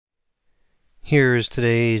Here's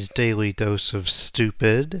today's daily dose of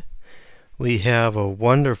stupid. We have a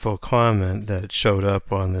wonderful comment that showed up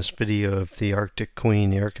on this video of the Arctic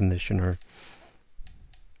Queen air conditioner.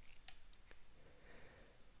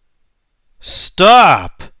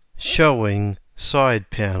 Stop showing side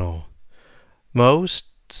panel. Most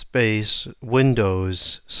space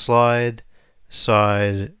windows slide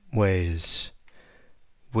sideways.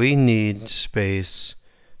 We need space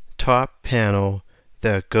top panel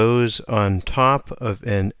that goes on top of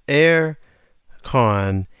an air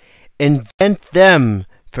con. Invent them,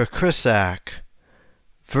 for Chrisac.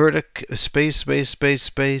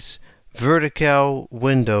 Space. Vertical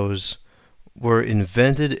windows were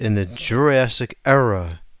invented in the Jurassic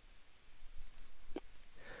era.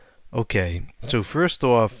 Okay, so first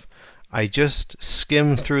off, I just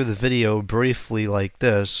skimmed through the video briefly like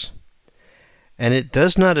this, and it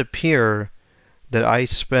does not appear that I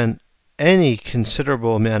spent any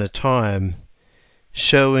considerable amount of time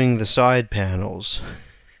showing the side panels.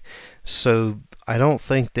 So I don't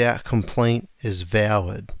think that complaint is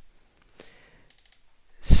valid.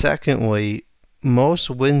 Secondly,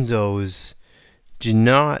 most windows do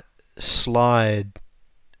not slide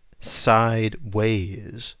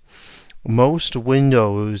sideways. Most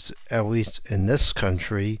windows, at least in this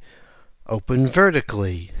country, open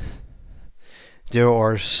vertically. There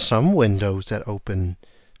are some windows that open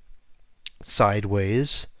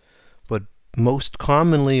sideways, but most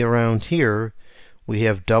commonly around here we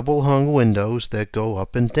have double hung windows that go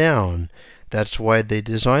up and down. That's why they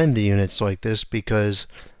designed the units like this, because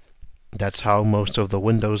that's how most of the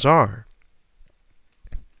windows are.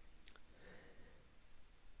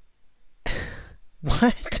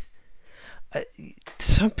 What?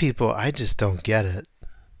 Some people, I just don't get it.